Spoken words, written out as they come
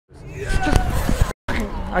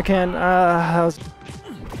I can't.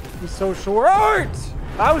 He's so short.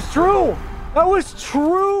 That was true. That was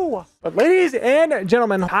true. But ladies and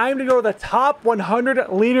gentlemen, time to go to the top 100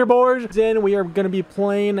 leaderboards. And we are going to be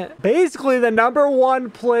playing basically the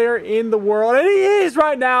 #1 player in the world. And he is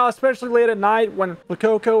right now, especially late at night when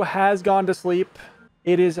Lococo has gone to sleep.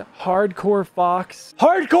 It is Hardcore Fox.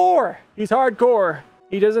 Hardcore! He's hardcore.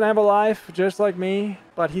 He doesn't have a life, just like me,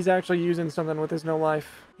 but he's actually using something with his no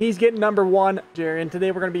life. He's getting #1, Jerry, and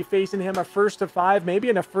today we're going to be facing him a 1st to 5, maybe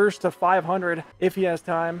in a 1st to 500 if he has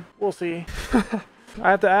time. We'll see. I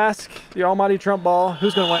have to ask the almighty Trump ball,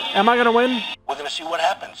 who's going to win? Am I going to win? We're going to see what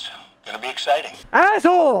happens. Going to be exciting.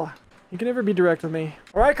 Asshole! You can never be direct with me.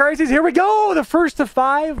 All right, crazies, here we go. The 1st to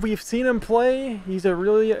 5. We've seen him play. He's a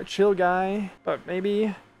really chill guy, but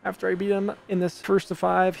maybe after I beat him in this 1st to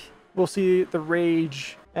 5, we'll see the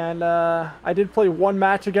rage. And I did play 1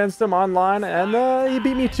 match against him online, and he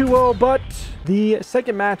beat me 2-0, but the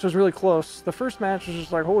second match was really close. The first match was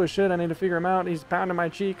just like, holy shit, I need to figure him out. He's pounding my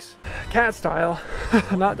cheeks. Cat style,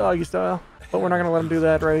 not doggy style. But we're not going to let him do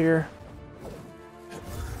that right here.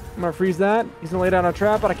 I'm going to freeze that. He's going to lay down a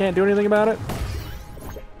trap, but I can't do anything about it.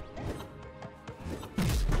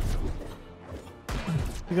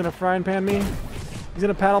 He's going to frying pan me. He's going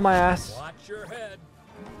to paddle my ass. Watch your head.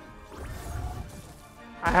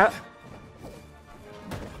 A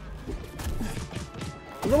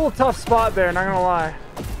little tough spot there, not gonna lie.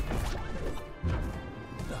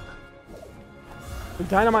 The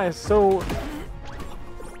dynamite is so...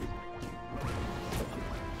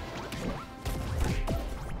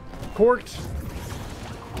 corked.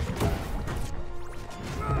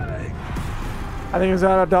 I think it was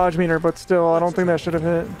out of dodge meter, but still, I don't think that should have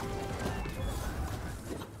hit.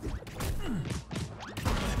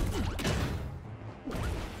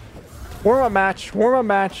 Warm-up match. Warm-up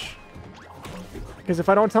match. Because if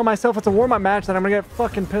I don't tell myself it's a warm-up match, then I'm going to get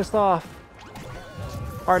fucking pissed off.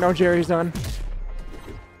 Alright, no, Jerry's done.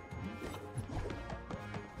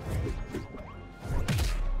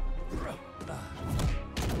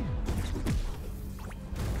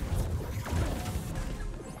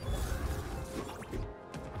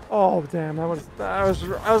 Oh, damn. I was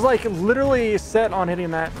like literally set on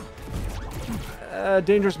hitting that.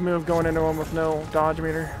 Dangerous move going into him with no dodge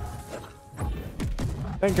meter.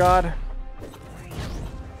 Thank God.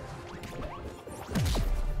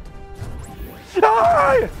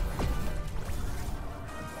 Ah!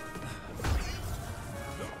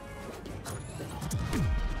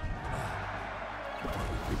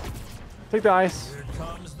 Take the ice. Here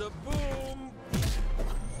comes the boom.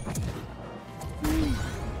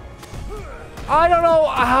 I don't know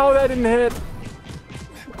how that didn't hit.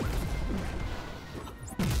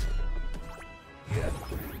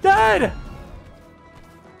 Dead!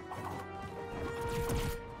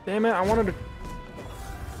 Damn it, I wanted to...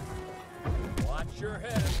 Watch your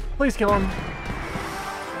head. Please kill him.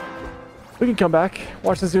 We can come back.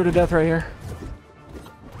 Watch this do to death right here.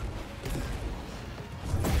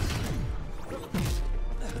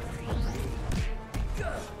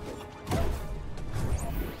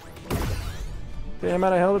 Damn it,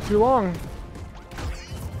 I held it too long.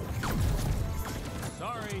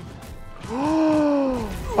 Sorry.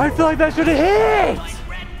 I feel like that should have hit!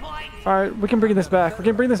 Alright, we can bring this back. We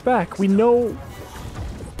can bring this back. We know...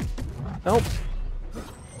 Nope.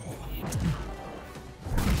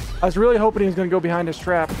 I was really hoping he was going to go behind his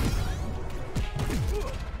trap.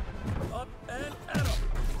 Up and at 'em.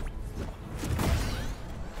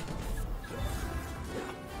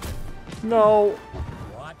 No.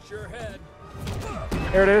 Watch your head.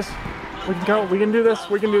 There it is. We can go. We can do this.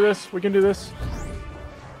 We can do this. We can do this.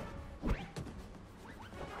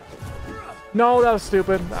 No, that was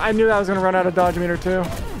stupid. I knew that was going to run out of dodge meter too.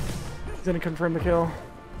 He's going to confirm the kill.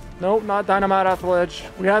 Nope, not dynamite off the ledge.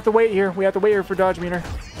 We have to wait here. We have to wait here for dodge meter.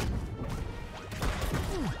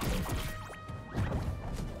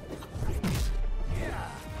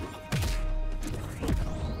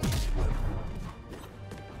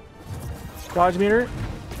 Dodge meter.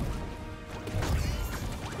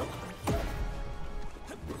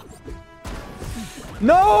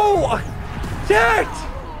 No! Shit!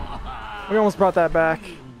 We almost brought that back.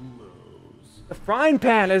 The frying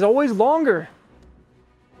pan is always longer.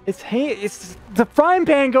 It's the frying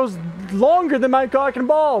pan goes longer than my cock and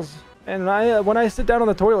balls. And when I sit down on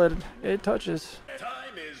the toilet, it touches.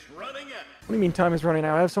 Time is running out. What do you mean time is running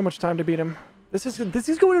out? I have so much time to beat him. This is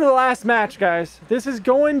going to the last match, guys. This is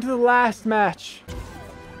going to the last match.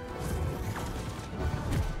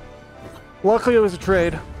 Luckily, it was a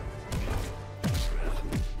trade.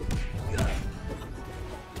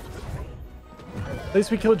 At least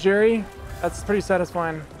we killed Jerry. That's pretty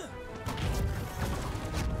satisfying.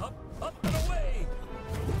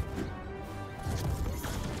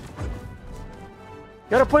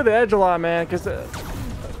 Gotta play the edge a lot, man, because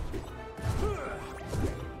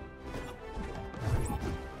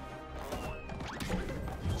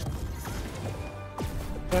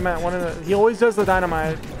hey man, he always does the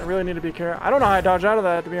dynamite. I really need to be careful. I don't know how I dodge out of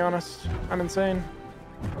that, to be honest. I'm insane.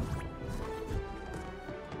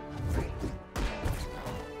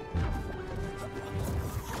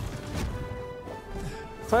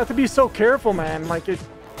 So I have to be so careful, man. Like,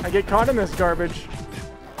 I get caught in this garbage.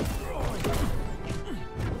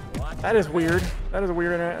 That is weird. That is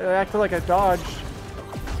weird. It acted like a dodge.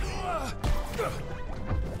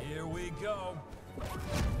 Here we go.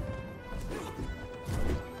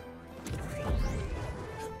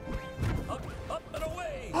 Up and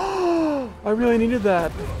away. I really needed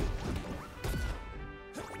that.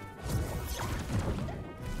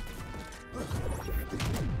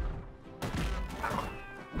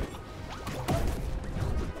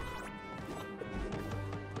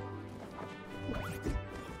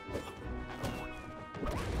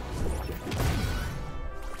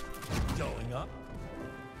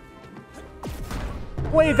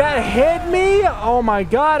 Wait, that hit me? Oh my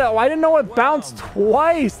god. Oh, I didn't know it bounced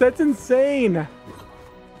twice. That's insane.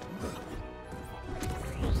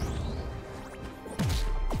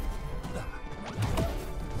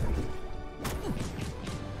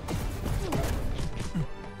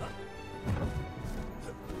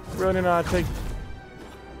 Really did not take.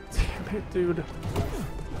 Damn it, dude.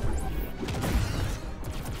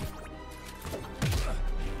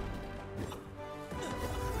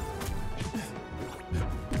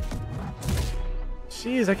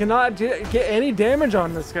 Jeez, I cannot get any damage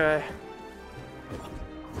on this guy.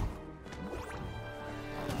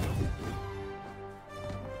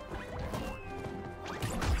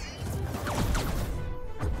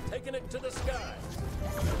 Taking it to the sky.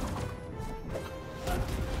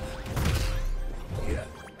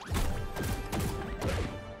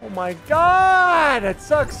 Oh my god! It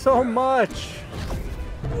sucks so much.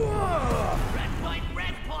 Red point,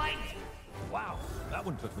 red point. Wow, that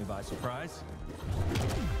one took me by surprise.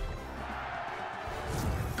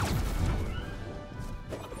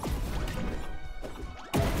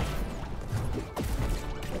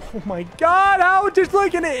 Oh my god, how just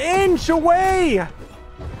like an inch away?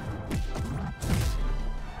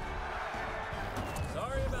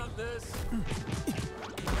 Sorry about this.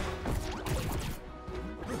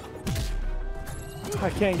 I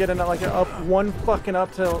can't get into like an up one fucking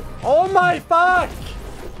up tilt. Oh my fuck!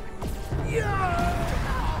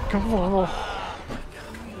 Come on.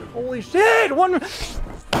 Holy shit!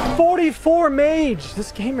 144 mage!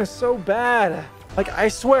 This game is so bad. Like, I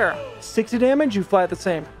swear, 60 damage, you fly at the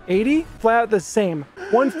same. 80, fly at the same.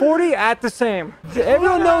 140, at the same.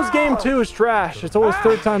 Everyone knows game 2 is trash. It's always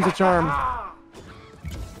third time's a charm.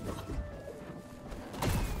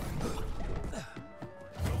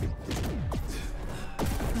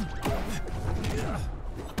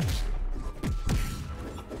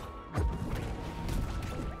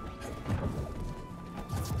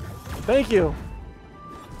 Thank you.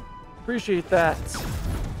 Appreciate that.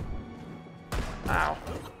 Ow.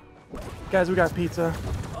 Guys, we got pizza.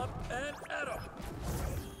 Up and at 'em.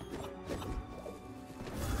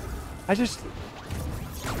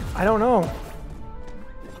 I don't know.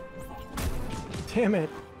 Damn it.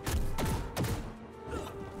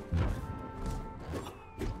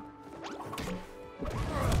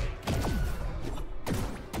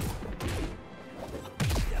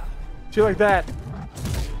 See, like that.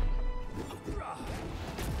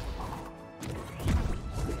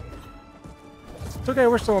 It's okay,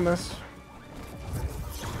 we're still in this.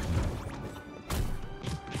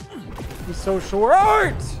 He's so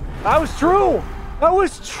short. That was true. That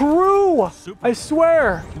was true. I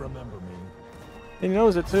swear. Remember me. He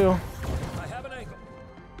knows it too. I have an ankle.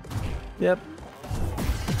 Yep.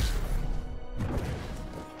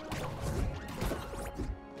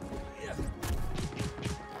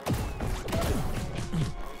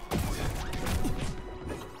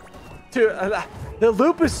 Dude, the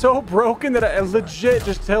loop is so broken that it legit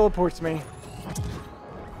just teleports me.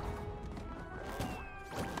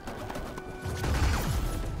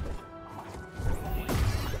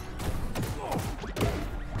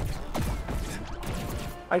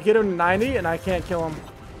 I get him 90 and I can't kill him.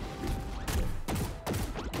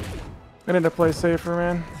 I need to play safer,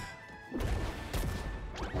 man.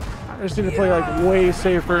 I just need to play like way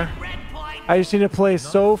safer. I just need to play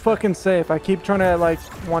so fucking safe. I keep trying to like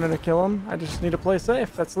wanting to kill him. I just need to play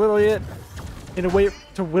safe. That's literally it. Need to wait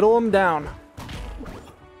to whittle him down.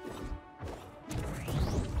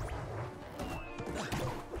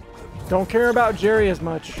 Don't care about Jerry as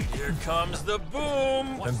much. Here comes the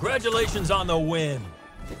boom. Congratulations on the win.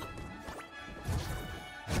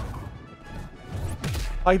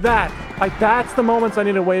 Like that. Like that's the moments I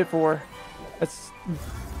need to wait for.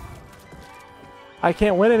 I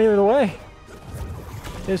can't win any other way.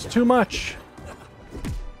 It's too much.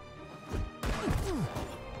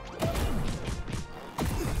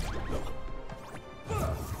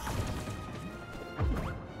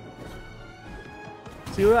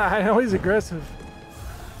 See what? I know he's aggressive.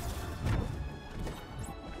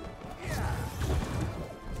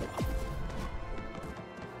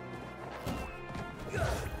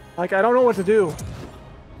 Like, I don't know what to do.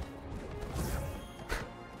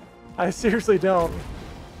 I seriously don't.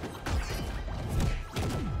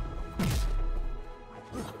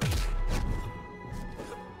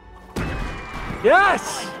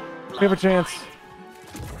 Yes! We have a chance.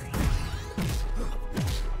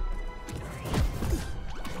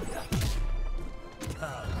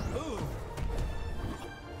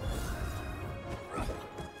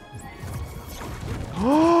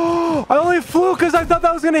 I only flew because I thought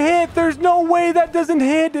that was going to hit. There's no way that doesn't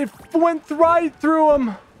hit. It went right through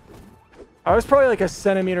him. I was probably like a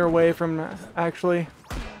centimeter away from actually.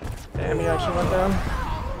 Damn, he actually went down.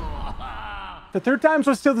 The third time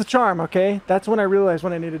was still the charm, okay? That's when I realized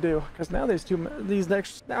what I need to do. Because now there's these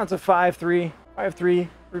next, now it's a 5-3. 5-3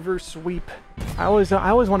 reverse sweep. I always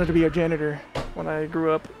wanted to be a janitor when I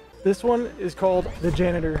grew up. This one is called the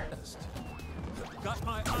janitor. Got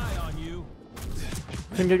my eye on you.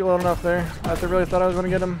 Didn't get low enough there. I really thought I was going to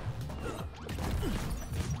get him.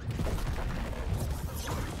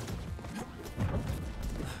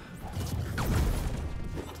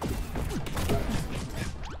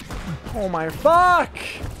 Oh my fuck!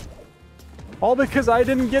 All because I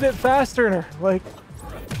didn't get it faster. Like,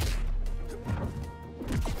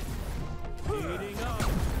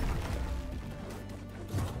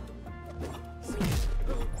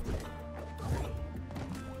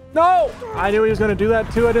 no! I knew he was going to do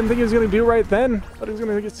that too. I didn't think he was going to do right then, but he was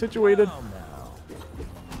going to get situated.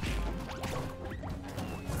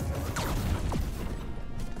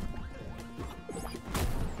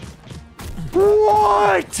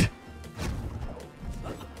 What?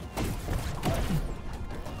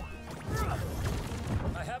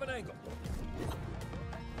 I have an angle.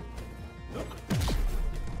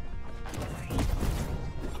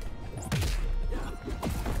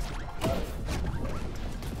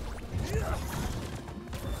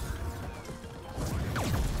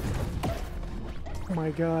 Oh my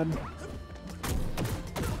god.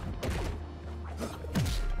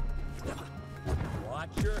 Watch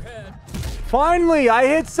your head. Finally, I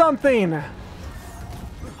hit something.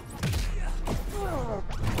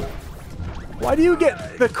 Why do you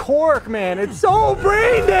get the cork, man? It's so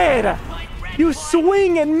brain dead. You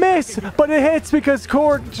swing and miss, but it hits because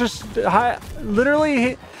cork just literally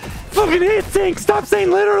hit. Fucking hit sync. Stop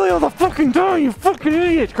saying literally all the fucking time, you fucking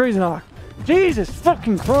idiot. CrazyNoc. Jesus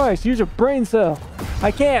fucking Christ. Use your brain cell.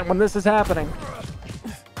 I can't when this is happening.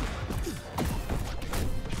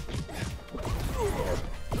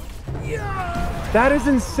 That is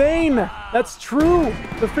insane. That's true.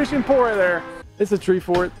 The fishing pole right there. It's a tree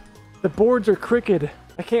fort. The boards are crooked.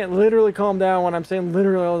 I can't literally calm down when I'm saying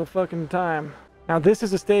literally all the fucking time. Now this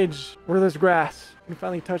is a stage where there's grass. You can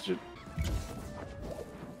finally touch it.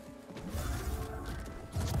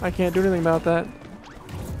 I can't do anything about that.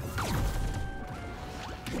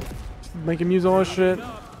 Just make him use all his shit.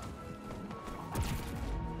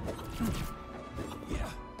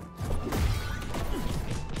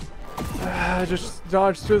 I just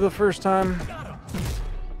dodged through the first time.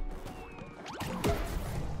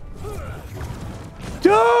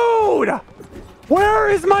 Dude! Where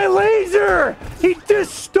is my laser? He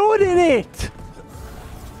just stood in it!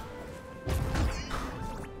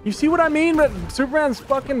 You see what I mean? But Superman's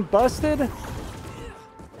fucking busted?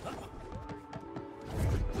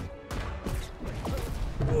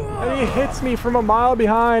 And he hits me from a mile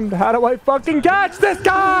behind. How do I fucking catch this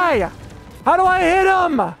guy? How do I hit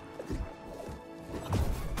him?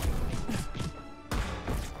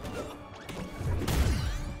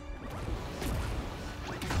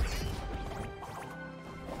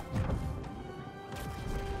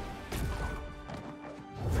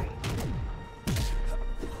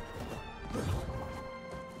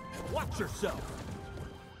 Watch yourself.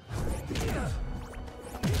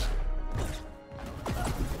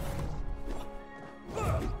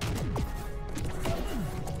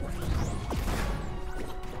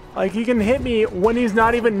 Like, he can hit me when he's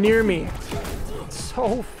not even near me. It's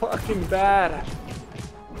so fucking bad.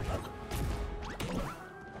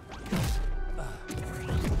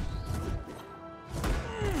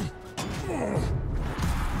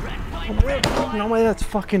 No way, that's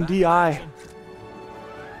fucking DI.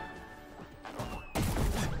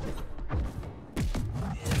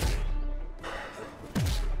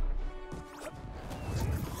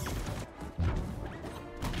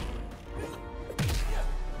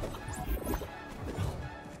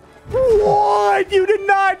 What? You did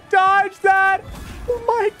not dodge that? Oh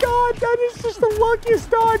my god, that is just the luckiest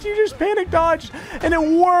dodge. You just panic dodged and it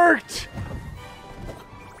worked.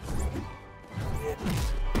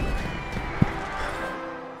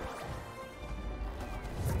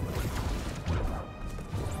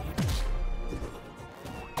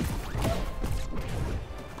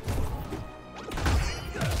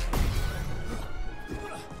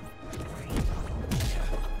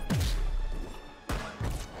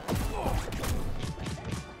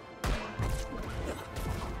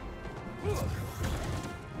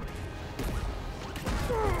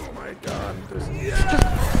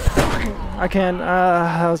 I can't.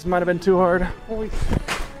 That might have been too hard. Holy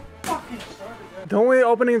fucking started. The only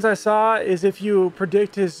openings I saw is if you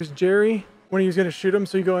predict his Jerry when he's gonna shoot him,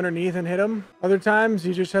 so you go underneath and hit him. Other times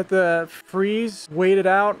you just have to freeze, wait it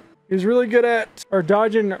out. He was really good at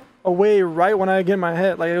dodging away right when I get my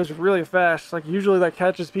hit. Like, it was really fast. Like, usually that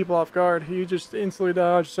catches people off guard. He just instantly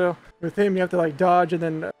dodged. So with him, you have to like dodge and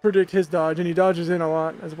then predict his dodge, and he dodges in a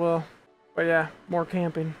lot as well. But yeah, more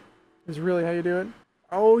camping is really how you do it.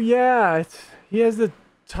 Oh yeah, he has the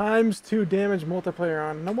 ×2 damage multiplayer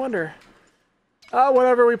on. No wonder.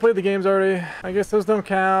 Whatever, we played the games already. I guess those don't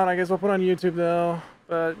count. I guess we'll put on YouTube though.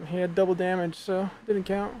 But he had double damage, so didn't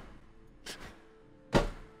count.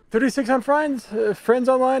 36 on friends. Friends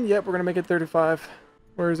online? Yep, we're gonna make it 35.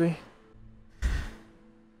 Where is he?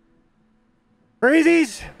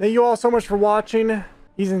 Crazies! Thank you all so much for watching.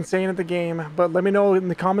 He's insane at the game, but let me know in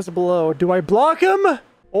the comments below. Do I block him?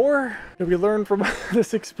 Or do we learn from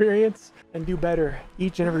this experience and do better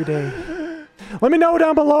each and every day? Let me know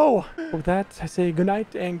down below. With that, I say good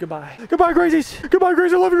night and goodbye. Goodbye, crazies. Goodbye,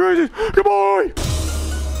 crazies. I love you, crazies. Goodbye.